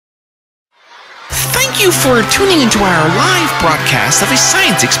you for tuning into our live broadcast of a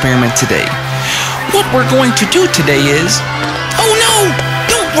science experiment today. What we're going to do today is... Oh no!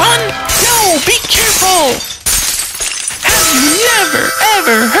 Don't run! No! Be careful! Have you never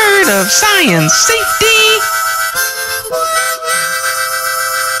ever heard of science safety?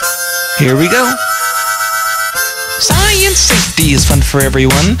 Here we go. Science safety is fun for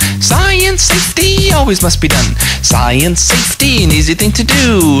everyone. Science safety always must be done. Science safety, an easy thing to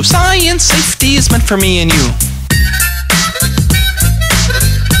do. Science safety is meant for me and you.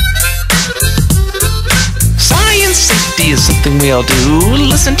 Science safety is something we all do.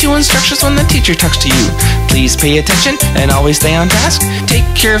 Listen to instructions when the teacher talks to you. Please pay attention and always stay on task. Take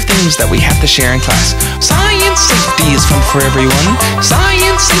care of things that we have to share in class. Science safety is fun for everyone.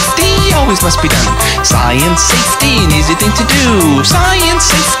 Science safety always must be done. Science safety, an easy thing to do. Science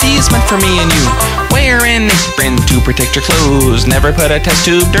safety is meant for me and you. Wear an apron to protect your clothes. Never put a test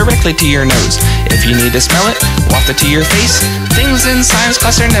tube directly to your nose. If you need to smell it, waft it to your face. Things in science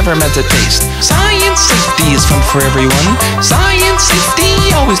class are never meant to taste. Science safety is fun for everyone. Science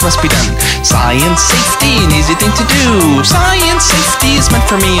safety always must be done. Science safety, an easy thing to do. Science safety is meant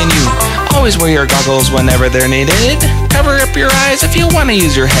for me and you. Always wear your goggles whenever they're needed. Cover up your eyes if you want to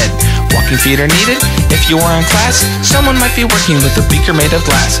use your head. Walking feet are needed if you are in class. Someone might be working with a beaker made of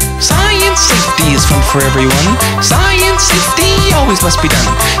glass. Science safety is fun for everyone. Science safety always must be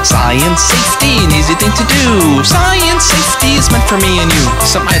done. Science safety, an easy thing to do. Science safety is meant for me and you.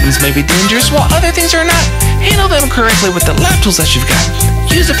 Some items may be dangerous while other things are not. Handle them correctly with the lab tools that you've got.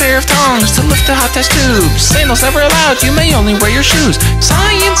 Use a pair of tongs to lift the hot test tubes. Sandals never allowed, you may only wear your shoes.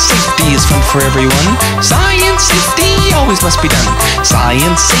 Science safety is fun for everyone. Science safety always must be done.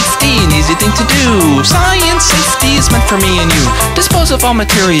 Science safety, an easy thing to do. Science safety is meant for me and you. Dispose of all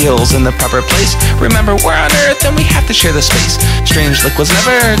materials in the proper place. Remember, we're on Earth and we have to share the space. Strange liquids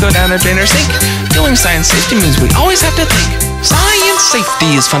never go down a drain or sink. Doing science safety means we always have to think. Science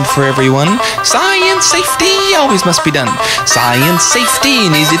safety is fun for everyone. Science safety always must be done. Science safety,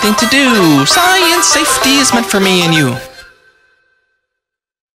 an easy thing to do. Science safety is meant for me and you.